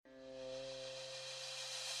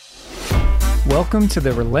Welcome to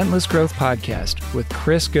the Relentless Growth Podcast with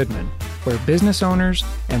Chris Goodman, where business owners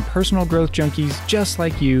and personal growth junkies just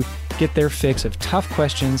like you get their fix of tough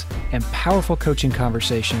questions and powerful coaching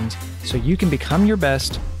conversations so you can become your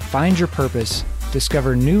best, find your purpose,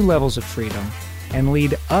 discover new levels of freedom, and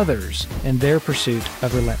lead others in their pursuit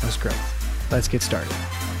of relentless growth. Let's get started.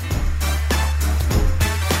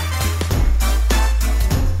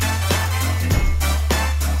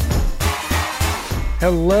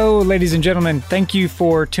 Hello, ladies and gentlemen. Thank you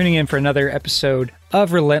for tuning in for another episode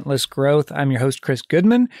of Relentless Growth. I'm your host, Chris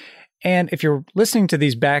Goodman. And if you're listening to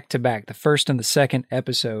these back to back, the first and the second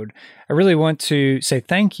episode, I really want to say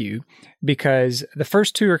thank you because the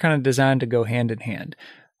first two are kind of designed to go hand in hand.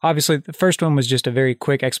 Obviously, the first one was just a very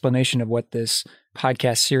quick explanation of what this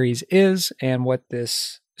podcast series is and what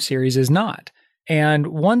this series is not. And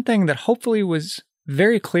one thing that hopefully was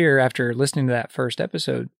very clear after listening to that first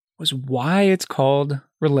episode was why it's called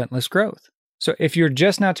Relentless Growth. So if you're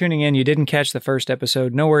just now tuning in, you didn't catch the first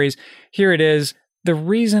episode, no worries. Here it is. The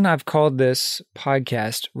reason I've called this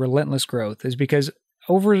podcast Relentless Growth is because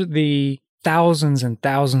over the thousands and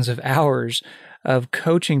thousands of hours of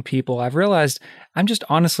coaching people, I've realized I'm just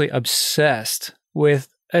honestly obsessed with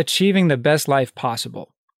achieving the best life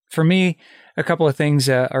possible. For me, a couple of things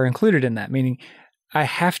are included in that, meaning I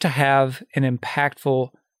have to have an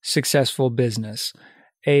impactful, successful business,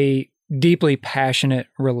 a deeply passionate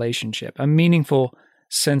relationship, a meaningful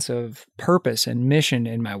sense of purpose and mission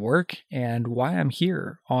in my work and why I'm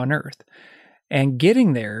here on earth. And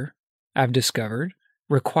getting there, I've discovered,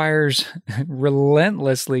 requires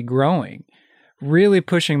relentlessly growing, really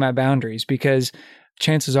pushing my boundaries, because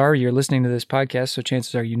chances are you're listening to this podcast, so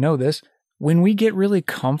chances are you know this. When we get really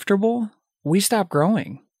comfortable, we stop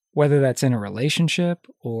growing, whether that's in a relationship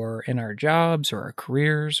or in our jobs or our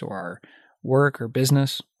careers or our work or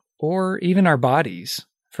business, or even our bodies.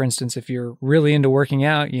 For instance, if you're really into working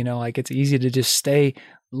out, it's easy to just stay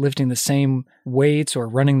lifting the same weights or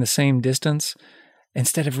running the same distance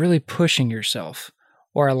instead of really pushing yourself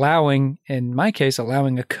or allowing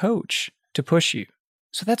a coach to push you.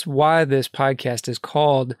 So that's why this podcast is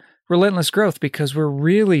called Relentless Growth, because we're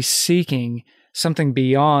really seeking something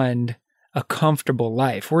beyond a comfortable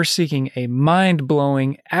life. We're seeking a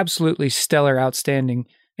mind-blowing, absolutely stellar, outstanding,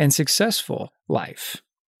 and successful life,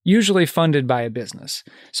 usually funded by a business.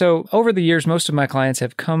 So over the years, most of my clients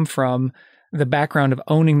have come from the background of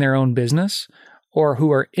owning their own business or who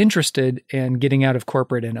are interested in getting out of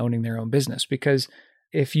corporate and owning their own business. Because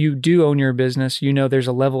if you do own your business, there's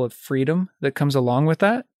a level of freedom that comes along with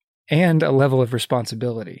that and a level of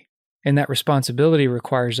responsibility. And that responsibility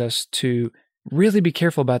requires us to really be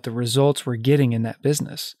careful about the results we're getting in that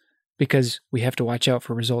business, because we have to watch out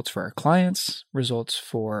for results for our clients, results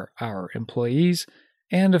for our employees,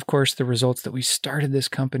 and of course, the results that we started this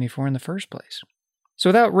company for in the first place. So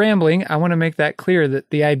without rambling, I want to make that clear that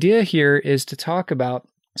the idea here is to talk about,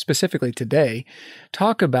 specifically today,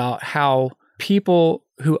 how people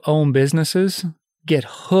who own businesses get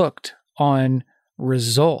hooked on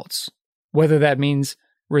results, whether that means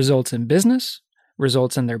results in business,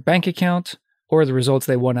 results in their bank account, or the results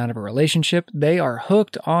they want out of a relationship. They are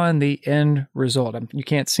hooked on the end result. You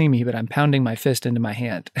can't see me, but I'm pounding my fist into my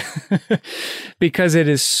hand because it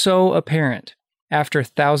is so apparent after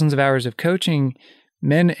thousands of hours of coaching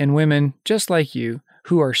men and women just like you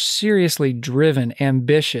who are seriously driven,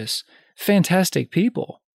 ambitious, fantastic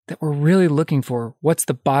people that we're really looking for what's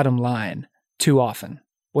the bottom line too often.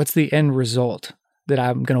 What's the end result that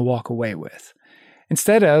I'm going to walk away with?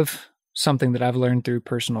 Instead of something that I've learned through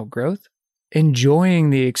personal growth, enjoying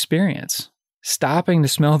the experience, stopping to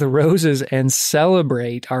smell the roses and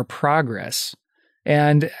celebrate our progress.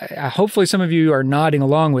 And hopefully some of you are nodding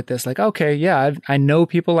along with this, like, okay, yeah, I know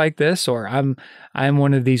people like this, or I'm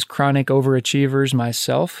one of these chronic overachievers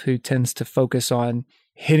myself who tends to focus on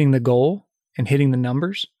hitting the goal and hitting the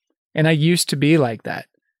numbers. And I used to be like that.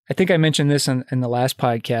 I think I mentioned this in the last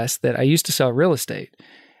podcast that I used to sell real estate.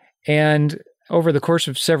 And over the course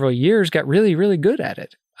of several years, got really, really good at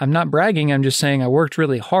it. I'm not bragging. I'm just saying I worked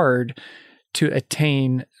really hard to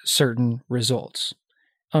attain certain results.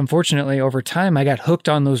 Unfortunately, over time, I got hooked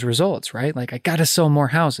on those results, right? Like I got to sell more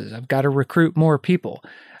houses. I've got to recruit more people.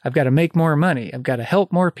 I've got to make more money. I've got to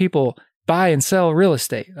help more people buy and sell real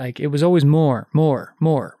estate. Like it was always more,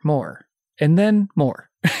 and then more.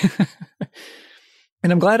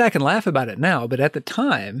 And I'm glad I can laugh about it now. But at the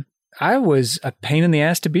time, I was a pain in the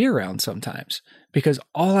ass to be around sometimes because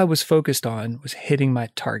all I was focused on was hitting my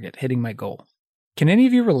target, hitting my goal. Can any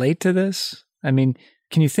of you relate to this? I mean,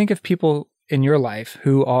 can you think of people in your life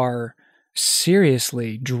who are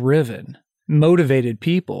seriously driven, motivated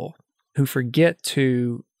people who forget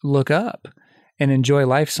to look up and enjoy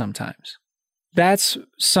life sometimes. That's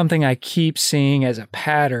something I keep seeing as a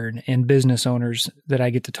pattern in business owners that I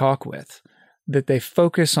get to talk with, that they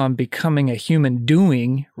focus on becoming a human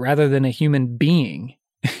doing rather than a human being.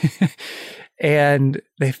 And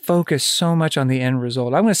they focus so much on the end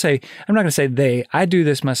result. I'm not going to say they. I do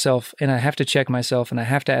this myself, and I have to check myself, and I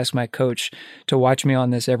have to ask my coach to watch me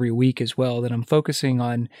on this every week as well, that I'm focusing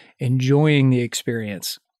on enjoying the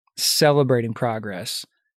experience, celebrating progress,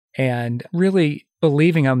 and really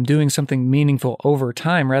believing I'm doing something meaningful over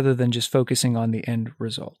time rather than just focusing on the end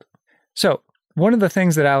result. So one of the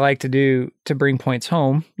things that I like to do to bring points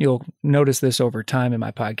home, you'll notice this over time in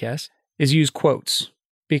my podcast, is use quotes,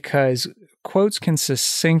 because quotes can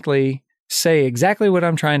succinctly say exactly what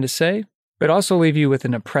I'm trying to say, but also leave you with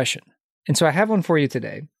an impression. And so I have one for you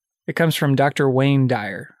today. It comes from Dr. Wayne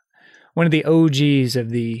Dyer, one of the OGs of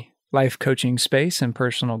the life coaching space and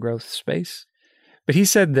personal growth space. But he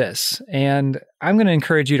said this, and I'm going to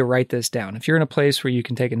encourage you to write this down. If you're in a place where you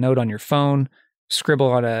can take a note on your phone,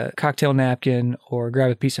 scribble on a cocktail napkin, or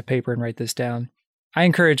grab a piece of paper and write this down, I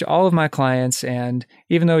encourage all of my clients, and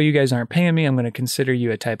even though you guys aren't paying me, I'm going to consider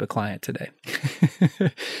you a type of client today.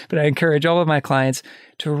 But I encourage all of my clients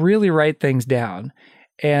to really write things down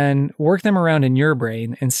and work them around in your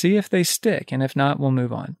brain and see if they stick. And if not, we'll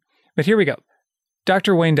move on. But here we go.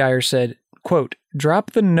 Dr. Wayne Dyer said, quote,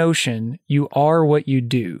 "Drop the notion you are what you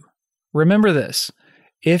do. Remember this.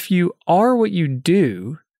 If you are what you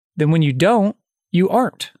do, then when you don't, you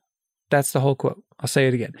aren't." That's the whole quote. I'll say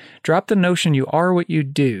it again. Drop the notion you are what you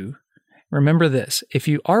do. Remember this. If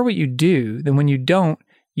you are what you do, then when you don't,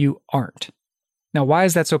 you aren't. Now, why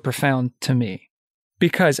is that so profound to me?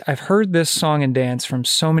 Because I've heard this song and dance from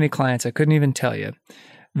so many clients, I couldn't even tell you,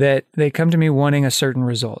 that they come to me wanting a certain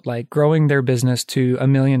result, like growing their business to $1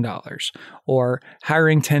 million, or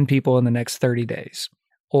hiring 10 people in the next 30 days,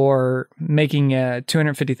 or making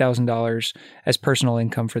 $250,000 as personal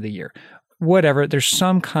income for the year. Whatever, there's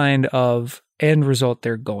some kind of end result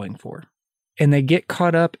they're going for. And they get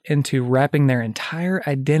caught up into wrapping their entire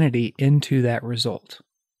identity into that result.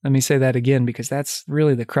 Let me say that again, because that's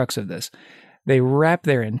really the crux of this. They wrap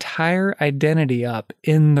their entire identity up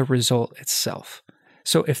in the result itself.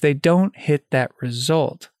 So if they don't hit that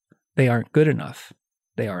result, they aren't good enough.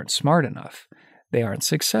 They aren't smart enough. They aren't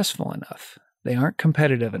successful enough. They aren't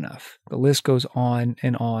competitive enough. The list goes on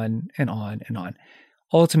and on and on and on,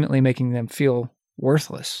 ultimately making them feel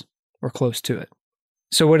worthless or close to it.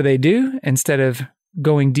 So what do? Instead of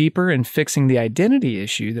going deeper and fixing the identity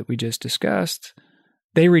issue that we just discussed,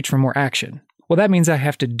 they reach for more action. Well, that means I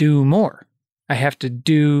have to do more. I have to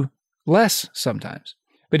do less sometimes.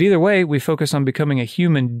 But either way, we focus on becoming a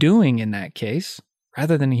human doing in that case,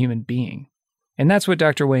 rather than a human being. And that's what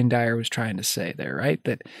Dr. Wayne Dyer was trying to say there, right?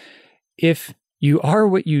 That if you are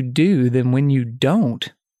what you do, then when you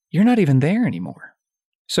don't, you're not even there anymore.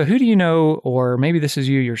 So who do you know, or maybe this is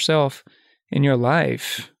you yourself in your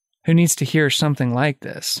life, who needs to hear something like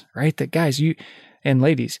this, right? That guys, you and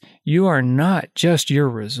ladies, you are not just your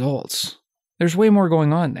results. There's way more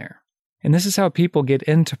going on there. And this is how people get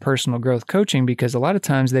into personal growth coaching, because a lot of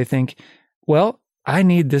times they think, well, I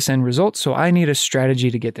need this end result, so I need a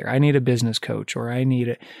strategy to get there. I need a business coach, or I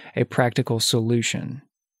need a practical solution.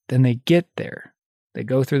 Then they get there. They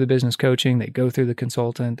go through the business coaching, they go through the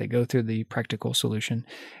consultant, they go through the practical solution,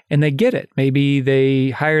 and they get it. Maybe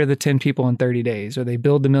they hire the 10 people in 30 days, or they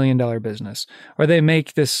build the $1 million business, or they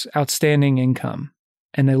make this outstanding income,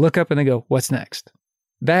 and they look up and they go, what's next?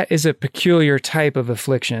 That is a peculiar type of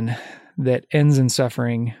affliction that ends in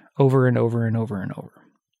suffering over and over and over and over.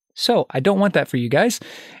 So I don't want that for you guys.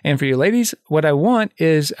 And for you ladies, what I want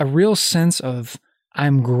is a real sense of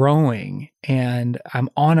I'm growing and I'm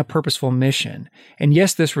on a purposeful mission. And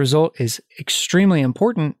yes, this result is extremely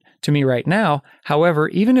important to me right now. However,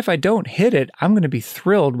 even if I don't hit it, I'm going to be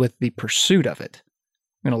thrilled with the pursuit of it.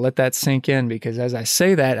 I'm going to let that sink in, because as I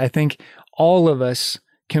say that, I think all of us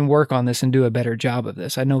can work on this and do a better job of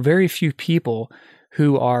this. I know very few people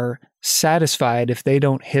who are satisfied if they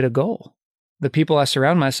don't hit a goal. The people I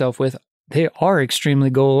surround myself with, they are extremely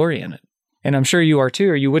goal-oriented. And I'm sure you are too,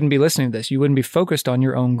 or you wouldn't be listening to this. You wouldn't be focused on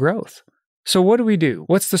your own growth. So what do we do?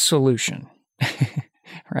 What's the solution?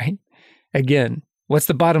 Right? Again, what's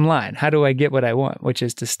the bottom line? How do I get what I want? Which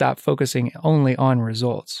is to stop focusing only on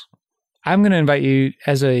results. I'm going to invite you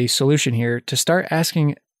as a solution here to start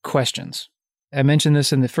asking questions. I mentioned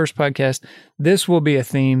this in the first podcast. This will be a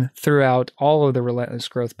theme throughout all of the Relentless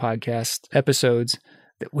Growth podcast episodes,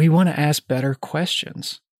 that we want to ask better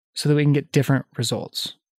questions so that we can get different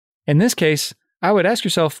results. In this case, I would ask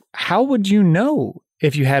yourself, how would you know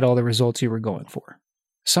if you had all the results you were going for?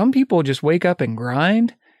 Some people just wake up and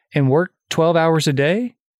grind and work 12 hours a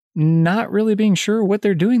day, not really being sure what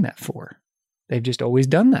they're doing that for. They've just always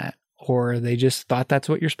done that, or they just thought that's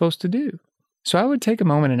what you're supposed to do. So I would take a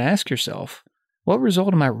moment and ask yourself, what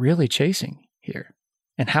result am I really chasing here?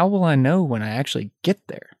 And how will I know when I actually get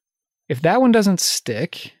there? If that one doesn't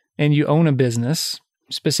stick and you own a business,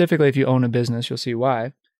 specifically if you own a business, you'll see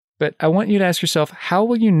why. But I want you to ask yourself, how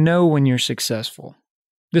will you know when you're successful?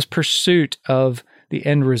 This pursuit of the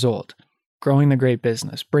end result, growing the great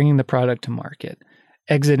business, bringing the product to market,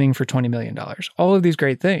 exiting for $20 million, all of these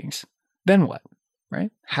great things. Then what,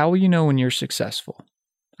 right? How will you know when you're successful?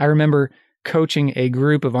 I remember coaching a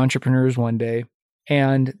group of entrepreneurs one day,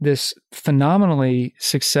 and this phenomenally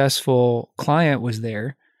successful client was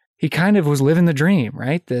there. He kind of was living the dream,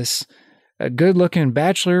 right? This good-looking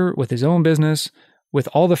bachelor with his own business, with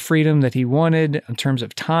all the freedom that he wanted in terms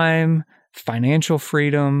of time, financial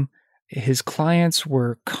freedom. His clients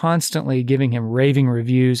were constantly giving him raving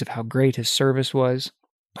reviews of how great his service was,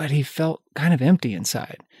 but he felt kind of empty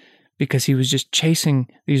inside because he was just chasing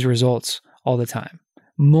these results all the time.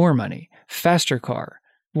 More money, faster car,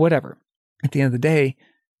 whatever. At the end of the day,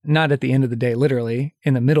 not at the end of the day, literally,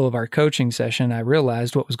 in the middle of our coaching session, I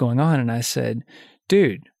realized what was going on, and I said,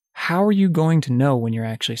 dude, how are you going to know when you're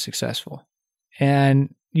actually successful?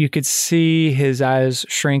 And you could see his eyes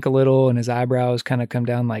shrink a little and his eyebrows kind of come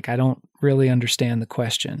down like, I don't really understand the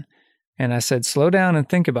question. And I said, slow down and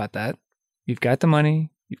think about that. You've got the money,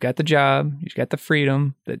 you've got the job, you've got the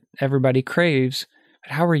freedom that everybody craves,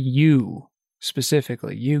 but how are you,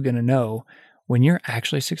 specifically, you going to know when you're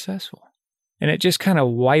actually successful? And it just kind of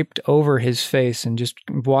wiped over his face and just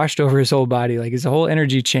washed over his whole body. Like his whole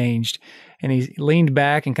energy changed. And he leaned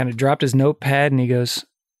back and kind of dropped his notepad and he goes,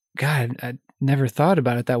 God, I never thought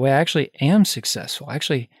about it that way. I actually am successful. I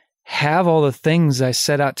actually have all the things I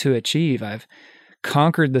set out to achieve. I've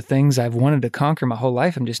conquered the things I've wanted to conquer my whole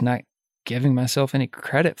life. I'm just not giving myself any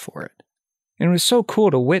credit for it. And it was so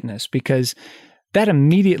cool to witness because that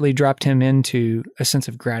immediately dropped him into a sense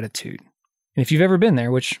of gratitude. And if you've ever been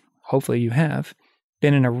there, which hopefully you have,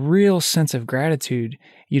 been in a real sense of gratitude,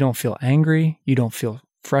 you don't feel angry, you don't feel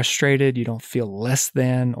frustrated, you don't feel less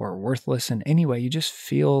than or worthless in any way. You just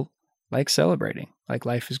feel like celebrating, like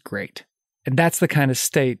life is great. And that's the kind of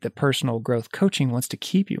state that personal growth coaching wants to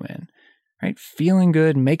keep you in, right? Feeling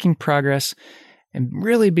good, making progress, and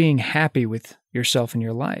really being happy with yourself and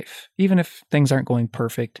your life, even if things aren't going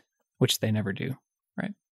perfect, which they never do,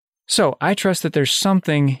 right? So I trust that there's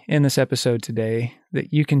something in this episode today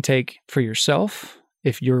that you can take for yourself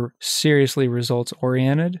if you're seriously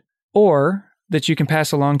results-oriented, or that you can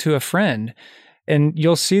pass along to a friend. And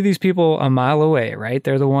you'll see these people a mile away, right?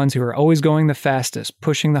 They're the ones who are always going the fastest,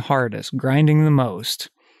 pushing the hardest, grinding the most,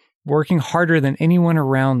 working harder than anyone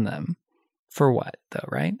around them. For what, though,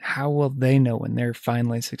 right? How will they know when they're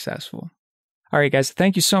finally successful? All right, guys,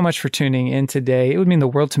 thank you so much for tuning in today. It would mean the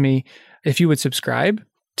world to me if you would subscribe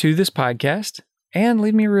to this podcast and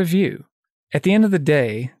leave me a review. At the end of the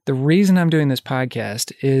day, the reason I'm doing this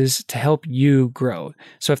podcast is to help you grow.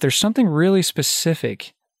 So if there's something really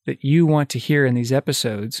specific that you want to hear in these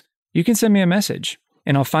episodes, you can send me a message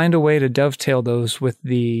and I'll find a way to dovetail those with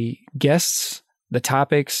the guests, the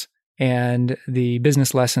topics, and the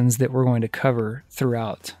business lessons that we're going to cover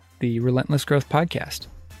throughout the Relentless Growth podcast.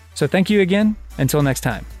 So thank you again. Until next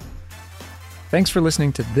time. Thanks for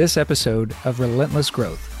listening to this episode of Relentless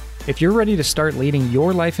Growth. If you're ready to start leading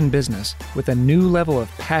your life and business with a new level of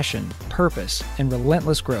passion, purpose, and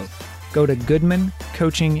relentless growth, go to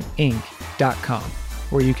GoodmanCoachingInc.com,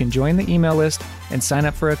 where you can join the email list and sign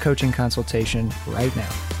up for a coaching consultation right now.